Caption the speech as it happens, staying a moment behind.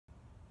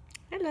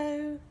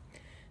Hello.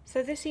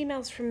 So this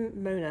email's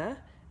from Mona,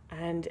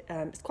 and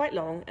it's quite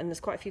long, and there's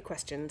quite a few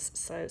questions,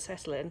 so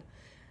settle in.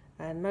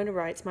 And Mona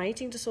writes, my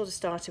eating disorder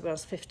started when I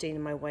was 15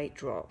 and my weight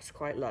dropped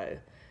quite low.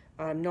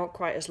 Not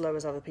quite as low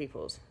as other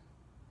people's.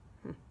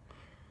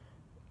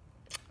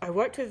 I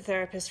worked with a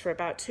therapist for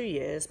about 2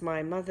 years.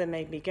 My mother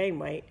made me gain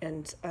weight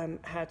and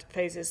had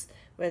phases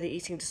where the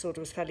eating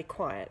disorder was fairly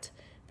quiet.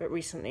 But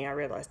recently I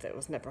realised that it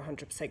was never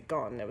 100%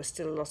 gone. There was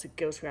still a lot of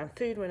guilt around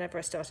food. Whenever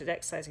I started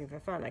exercising for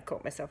fun, I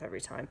caught myself every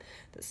time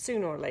that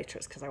sooner or later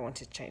it's because I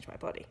wanted to change my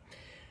body.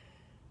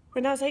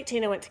 When I was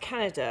 18, I went to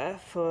Canada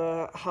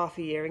for half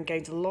a year and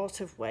gained a lot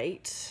of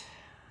weight.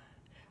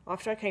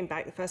 After I came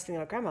back, the first thing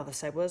my grandmother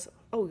said was,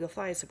 "Oh, your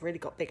thighs have really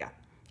got bigger."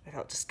 I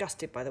felt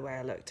disgusted by the way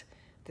I looked.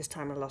 This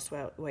time I lost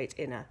weight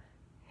in a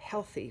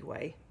healthy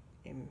way,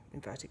 in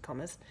inverted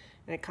commas,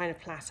 and it kind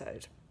of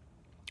plateaued.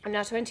 I'm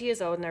now 20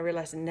 years old and I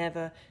realised it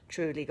never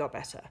truly got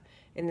better.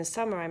 In the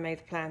summer I made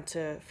a plan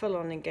to full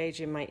on engage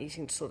in my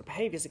eating disorder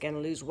behaviours again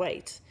and lose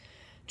weight,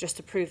 just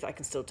to prove that I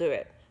can still do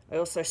it. I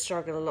also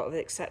struggle a lot with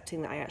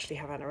accepting that I actually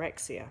have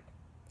anorexia.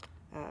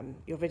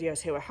 Your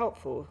videos here were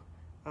helpful.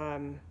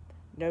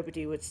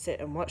 Nobody would sit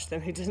and watch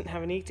them who doesn't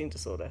have an eating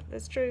disorder.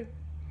 That's true.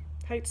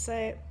 Hate to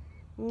say it.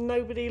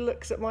 Nobody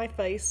looks at my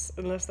face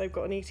unless they've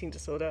got an eating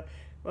disorder.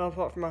 Well,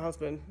 apart from my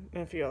husband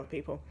and a few other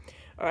people.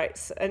 All right,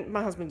 so, and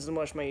my husband doesn't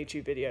watch my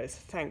YouTube videos,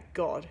 thank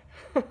God.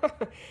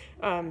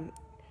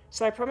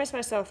 So I promised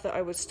myself that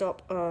I would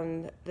stop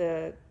on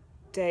the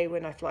day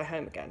when I fly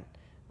home again.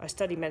 I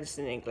study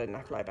medicine in England and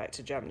I fly back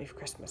to Germany for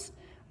Christmas.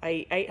 I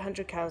eat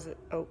 800 calories.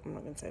 Oh, I'm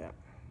not going to say that.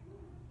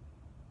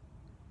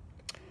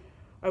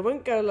 I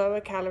won't go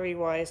lower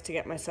calorie-wise to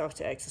get myself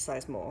to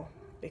exercise more,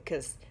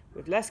 because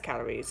with less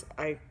calories,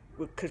 I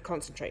could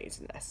concentrate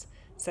eating less.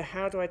 So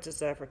how do I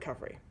deserve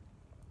recovery?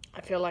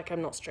 I feel like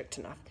I'm not strict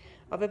enough.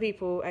 Other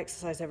people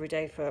exercise every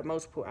day for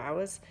multiple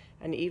hours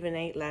and even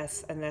ate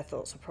less, and their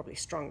thoughts are probably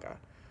stronger.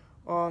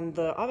 On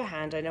the other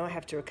hand, I know I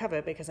have to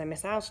recover because I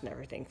miss out on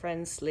everything.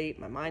 Friends, sleep,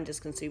 my mind is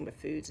consumed with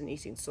foods and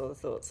eating disorder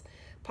thoughts.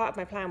 Part of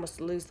my plan was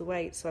to lose the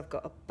weight, so I've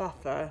got a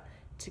buffer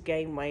to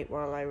gain weight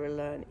while I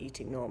relearn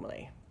eating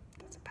normally.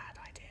 That's a bad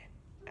idea.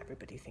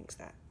 Everybody thinks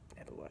that.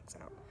 Never works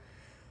out.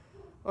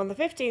 On the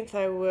 15th,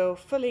 I will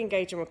fully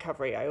engage in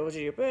recovery. I ordered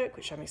your book,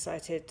 which I'm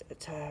excited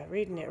to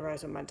read, and it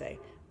arrives on Monday.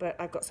 But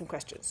I've got some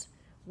questions.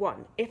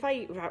 1. If I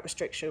eat without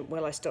restriction,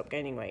 will I stop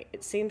gaining weight?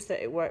 It seems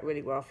that it worked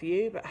really well for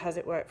you, but has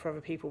it worked for other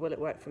people? Will it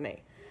work for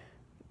me?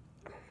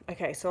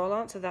 Okay, so I'll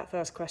answer that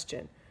first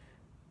question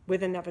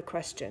with another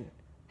question.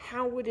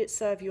 How would it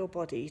serve your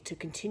body to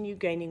continue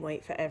gaining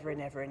weight forever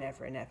and ever and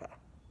ever and ever?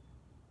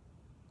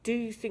 Do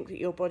you think that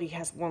your body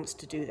wants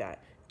to do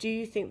that? Do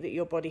you think that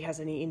your body has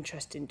any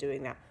interest in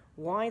doing that?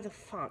 Why the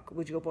fuck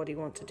would your body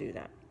want to do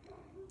that?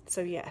 So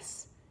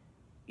yes,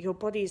 your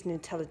body is an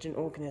intelligent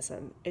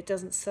organism. It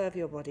doesn't serve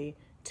your body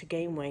to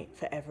gain weight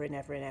forever and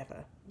ever and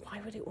ever.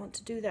 Why would it want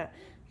to do that?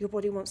 Your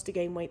body wants to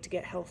gain weight to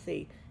get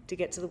healthy, to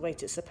get to the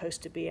weight it's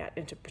supposed to be at,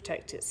 and to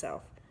protect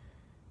itself.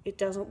 It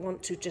doesn't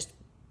want to just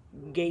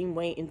gain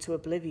weight into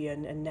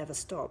oblivion and never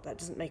stop. That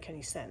doesn't make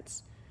any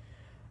sense.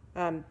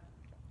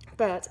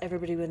 But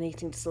everybody with an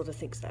eating disorder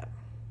thinks that.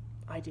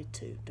 I did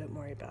too. Don't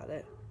worry about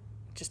it.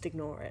 Just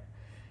ignore it.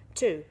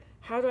 2.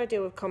 How do I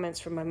deal with comments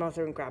from my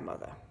mother and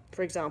grandmother?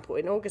 For example,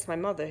 in August, my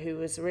mother, who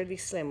was really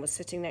slim, was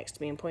sitting next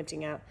to me and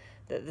pointing out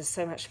that there's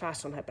so much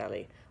fat on her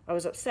belly. I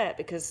was upset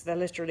because there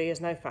literally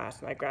is no fat,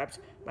 and I grabbed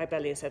my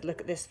belly and said,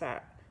 "Look at this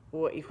fat,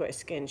 or what you've got is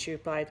skin." She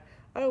replied,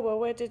 "Oh, well,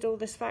 where did all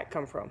this fat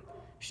come from?"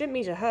 She didn't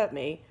mean to hurt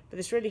me, but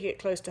this really hit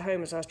close to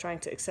home as I was trying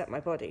to accept my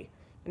body.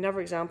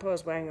 Another example, I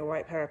was wearing a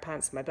white pair of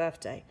pants for my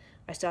birthday.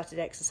 I started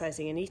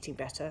exercising and eating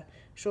better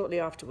shortly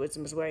afterwards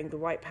and was wearing the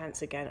white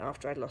pants again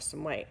after I'd lost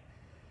some weight.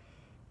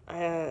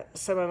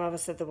 So my mother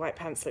said the white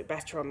pants look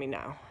better on me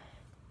now.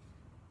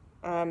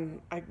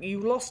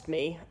 You lost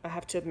me, I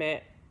have to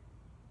admit,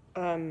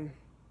 on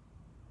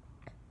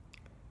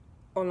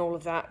all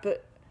of that.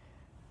 But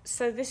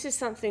so this is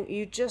something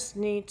you just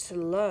need to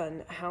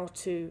learn, how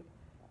to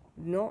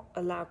not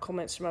allow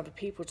comments from other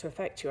people to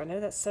affect you. I know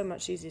that's so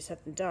much easier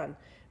said than done.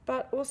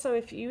 But also,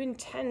 if you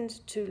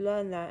intend to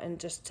learn that and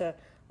just to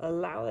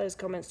allow those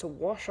comments to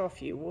wash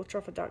off you, water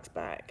off a duck's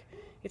back,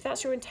 if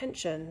that's your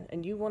intention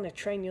and you want to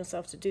train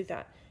yourself to do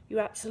that, you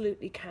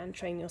absolutely can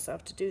train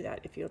yourself to do that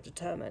if you're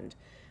determined.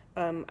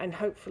 And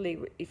hopefully,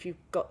 if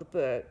you've got the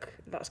book,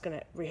 that's going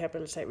to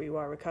Rehabilitate,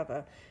 Rewire,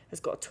 Recover, has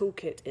got a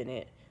toolkit in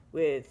it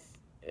with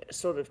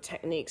sort of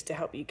techniques to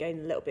help you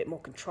gain a little bit more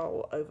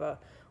control over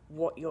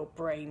what your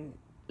brain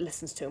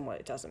listens to and what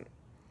it doesn't.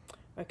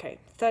 Okay,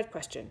 3rd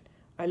question.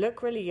 I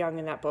look really young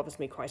and that bothers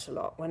me quite a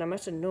lot. When I'm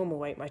at a normal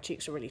weight, my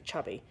cheeks are really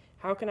chubby.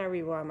 How can I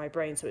rewire my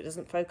brain so it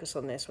doesn't focus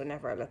on this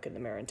whenever I look in the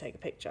mirror and take a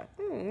picture?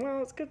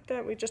 Well, it's good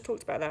that we just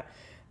talked about that.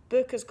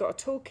 Book has got a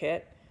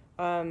toolkit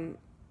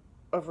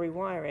of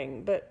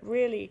rewiring, but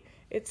really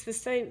it's the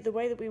same. The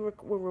way that we will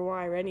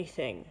rewire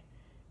anything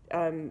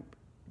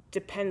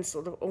depends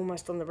sort of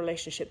almost on the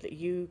relationship that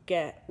you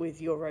get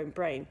with your own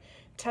brain.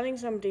 Telling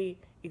somebody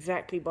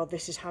exactly, well,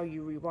 this is how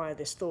you rewire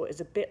this thought,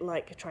 is a bit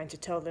like trying to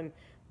tell them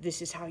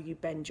this is how you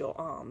bend your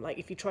arm. Like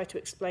if you try to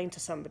explain to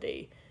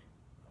somebody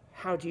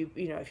how do you,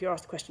 if you're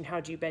asked the question, how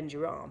do you bend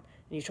your arm,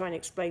 and you try and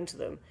explain to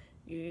them,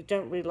 you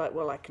don't really like,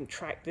 well, I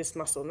contract this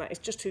muscle and that. It's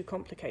just too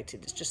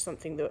complicated. It's just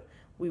something that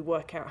we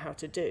work out how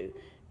to do.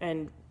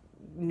 And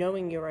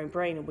knowing your own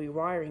brain and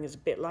rewiring is a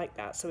bit like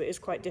that. So it is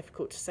quite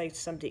difficult to say to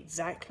somebody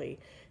exactly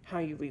how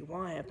you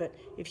rewire. But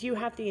if you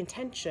have the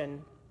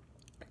intention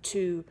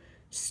to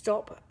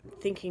stop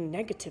thinking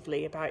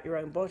negatively about your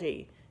own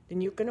body,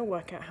 then you're going to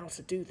work out how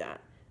to do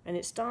that. And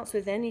it starts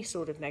with any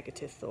sort of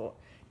negative thought.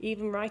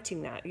 Even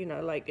writing that,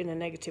 like in a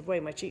negative way,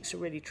 my cheeks are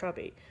really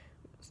chubby.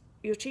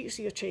 Your cheeks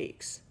are your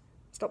cheeks.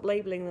 Stop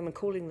labeling them and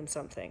calling them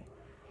something.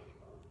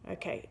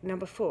 Okay,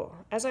 number 4.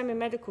 As I'm in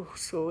medical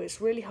school,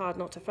 it's really hard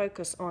not to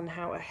focus on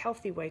how a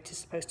healthy weight is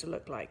supposed to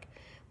look like.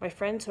 My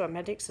friends who are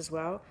medics as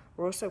well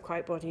are also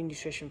quite body and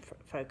nutrition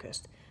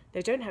focused.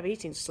 They don't have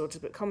eating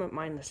disorders but comment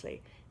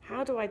mindlessly.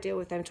 How do I deal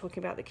with them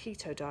talking about the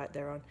keto diet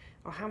they're on,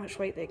 or how much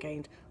weight they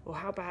gained, or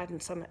how bad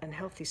and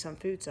unhealthy some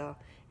foods are?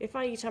 If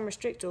I eat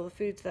unrestricted all the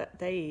foods that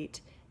they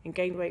eat and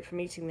gain weight from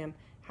eating them,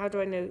 how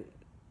do I know?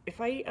 If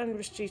I eat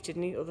unrestricted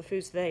and eat all the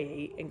foods they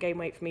eat and gain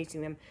weight from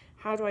eating them,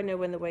 how do I know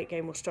when the weight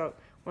gain will stop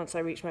once I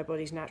reach my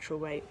body's natural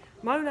weight?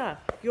 Mona,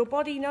 your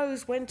body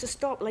knows when to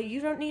stop. Like,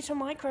 you don't need to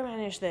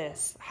micromanage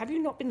this. Have you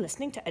not been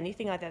listening to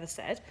anything I've ever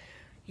said?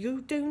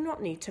 You do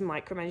not need to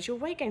micromanage your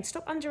weight gain.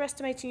 Stop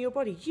underestimating your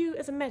body. You,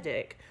 as a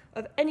medic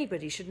of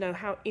anybody, should know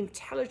how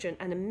intelligent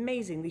and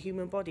amazing the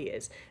human body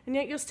is. And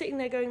yet you're sitting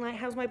there going like,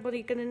 how's my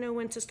body going to know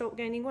when to stop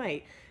gaining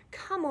weight?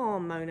 Come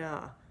on,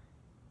 Mona.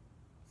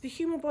 The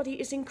human body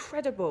is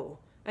incredible.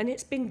 And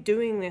it's been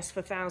doing this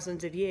for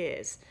thousands of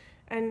years.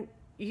 And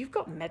you've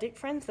got medic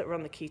friends that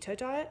run the keto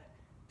diet.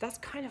 That's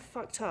kind of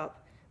fucked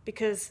up,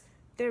 because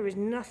there is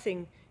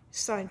nothing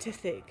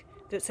scientific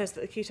that says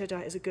that the keto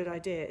diet is a good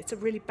idea. It's a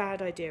really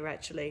bad idea,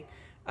 actually.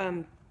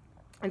 And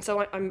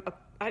so I'm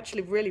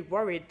actually really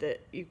worried that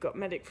you've got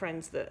medic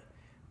friends that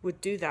would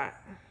do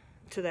that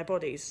to their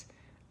bodies.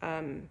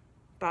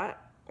 But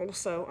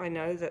also I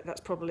know that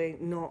that's probably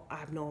not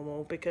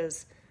abnormal,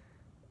 because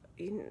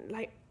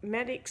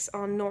medics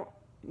are not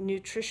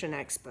nutrition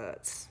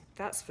experts,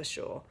 that's for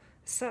sure.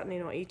 Certainly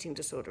not eating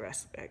disorder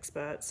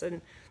experts.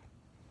 And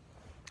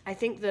I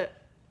think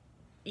that,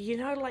 you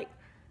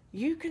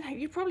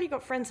probably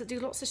got friends that do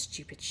lots of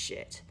stupid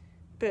shit,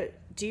 but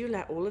do you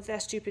let all of their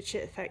stupid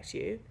shit affect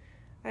you?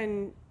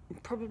 And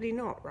probably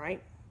not,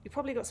 right? You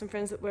probably got some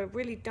friends that wear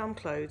really dumb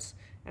clothes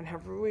and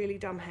have really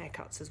dumb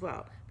haircuts as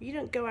well. But you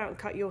don't go out and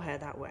cut your hair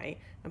that way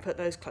and put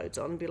those clothes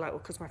on and be like, well,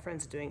 because my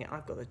friends are doing it,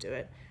 I've got to do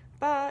it.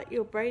 But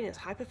your brain is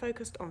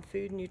hyper-focused on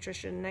food,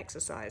 nutrition, and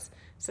exercise.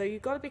 So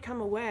you've got to become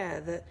aware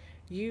that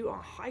you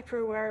are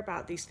hyper-aware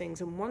about these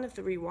things. And one of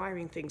the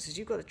rewiring things is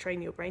you've got to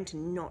train your brain to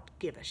not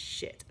give a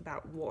shit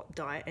about what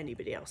diet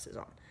anybody else is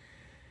on.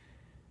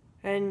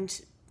 And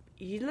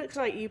it looks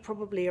like you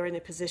probably are in a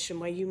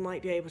position where you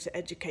might be able to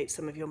educate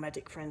some of your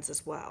medic friends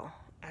as well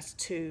as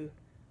to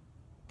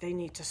they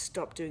need to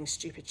stop doing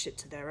stupid shit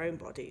to their own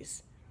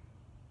bodies.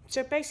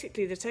 So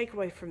basically the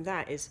takeaway from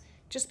that is,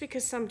 just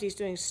because somebody's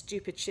doing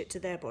stupid shit to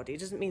their body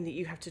doesn't mean that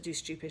you have to do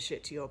stupid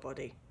shit to your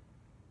body.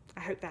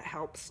 I hope that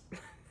helps.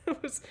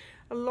 It was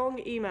a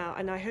long email,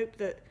 and I hope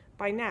that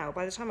by now,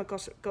 by the time I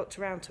got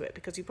around to it,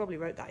 because you probably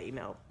wrote that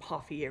email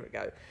half a year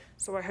ago,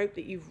 so I hope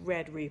that you've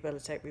read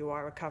Rehabilitate,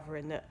 Rewire, Recover,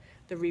 and that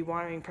the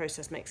rewiring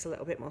process makes a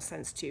little bit more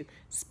sense to you.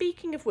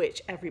 Speaking of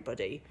which,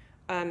 everybody,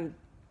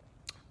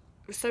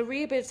 so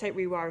Rehabilitate,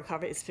 Rewire,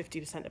 Recover is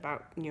 50%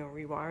 about neural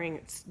rewiring.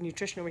 It's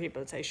nutritional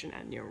rehabilitation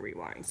and neural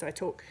rewiring. So I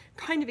talk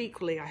kind of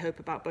equally, I hope,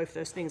 about both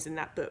those things in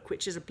that book,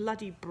 which is a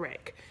bloody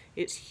brick.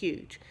 It's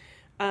huge.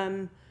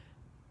 I'm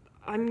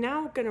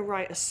now going to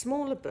write a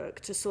smaller book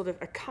to sort of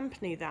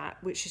accompany that,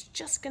 which is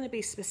just going to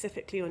be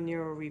specifically on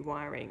neural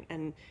rewiring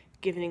and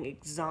giving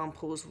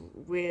examples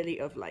really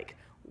of like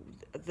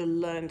the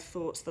learned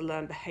thoughts, the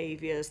learned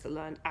behaviors, the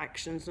learned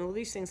actions, and all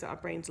these things that our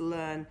brains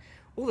learn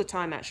all the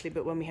time, actually,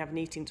 but when we have an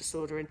eating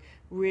disorder, and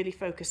really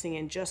focusing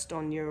in just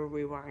on neural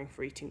rewiring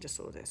for eating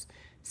disorders.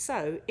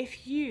 So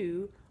if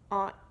you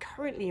are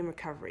currently in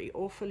recovery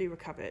or fully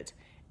recovered,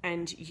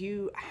 and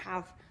you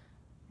have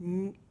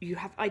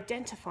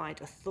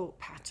identified a thought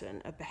pattern,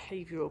 a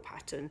behavioral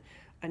pattern,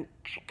 an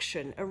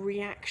action, a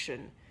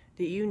reaction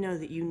that you know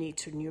that you need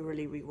to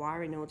neurally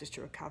rewire in order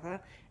to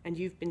recover, and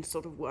you've been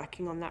sort of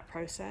working on that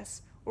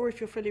process, or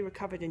if you're fully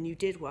recovered and you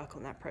did work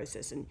on that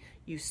process and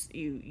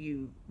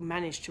you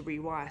managed to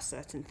rewire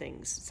certain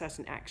things,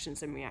 certain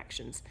actions and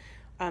reactions.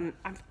 I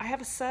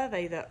have a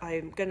survey that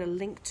I'm going to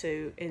link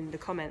to in the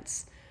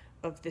comments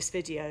of this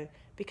video,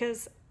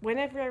 because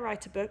whenever I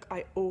write a book,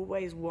 I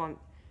always want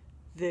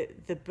the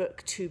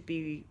book to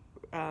be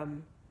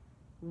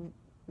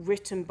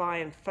written by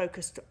and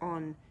focused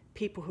on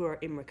people who are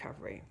in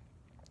recovery.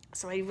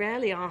 So I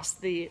rarely ask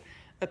the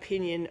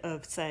opinion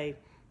of, say,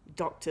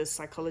 doctors,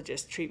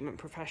 psychologists, treatment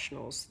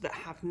professionals that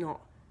have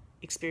not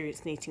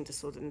experienced an eating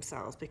disorder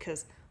themselves,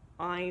 because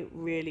I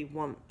really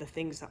want the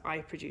things that I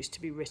produce to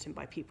be written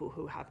by people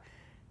who have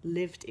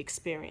lived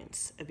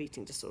experience of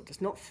eating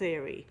disorders, not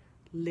theory,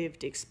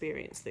 lived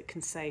experience that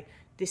can say,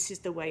 this is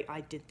the way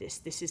I did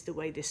this is the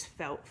way this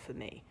felt for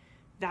me.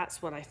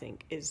 That's what I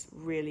think is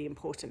really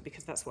important,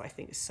 because that's what I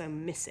think is so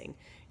missing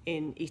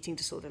in eating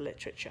disorder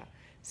literature.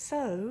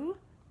 So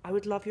I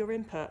would love your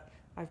input.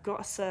 I've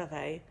got a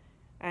survey,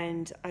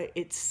 and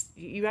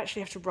you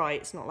actually have to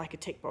write. It's not like a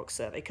tick box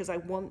survey, because I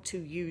want to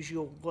use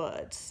your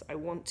words. I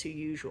want to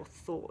use your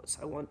thoughts.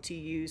 I want to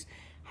use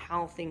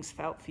how things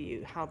felt for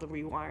you, how the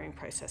rewiring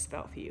process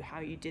felt for you, how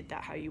you did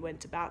that, how you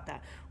went about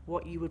that,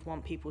 what you would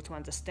want people to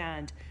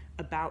understand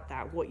about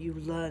that, what you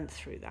learned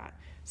through that.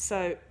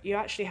 So you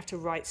actually have to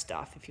write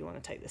stuff if you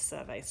want to take this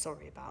survey.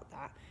 Sorry about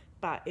that,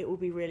 but it will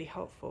be really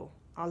helpful.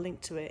 I'll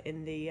link to it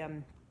in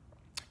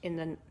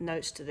the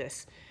notes to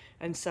this.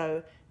 And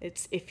so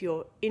it's if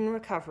you're in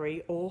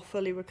recovery or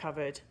fully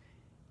recovered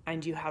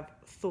and you have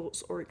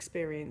thoughts or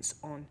experience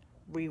on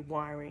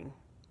rewiring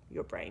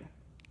your brain,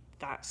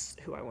 that's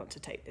who I want to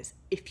take this.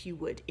 If you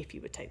would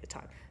take the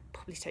time.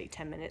 Probably take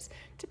 10 minutes.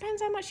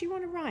 Depends how much you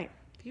want to write.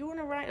 If you want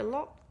to write a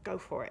lot, go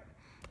for it.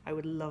 I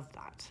would love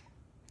that.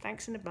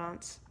 Thanks in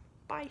advance.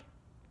 Bye.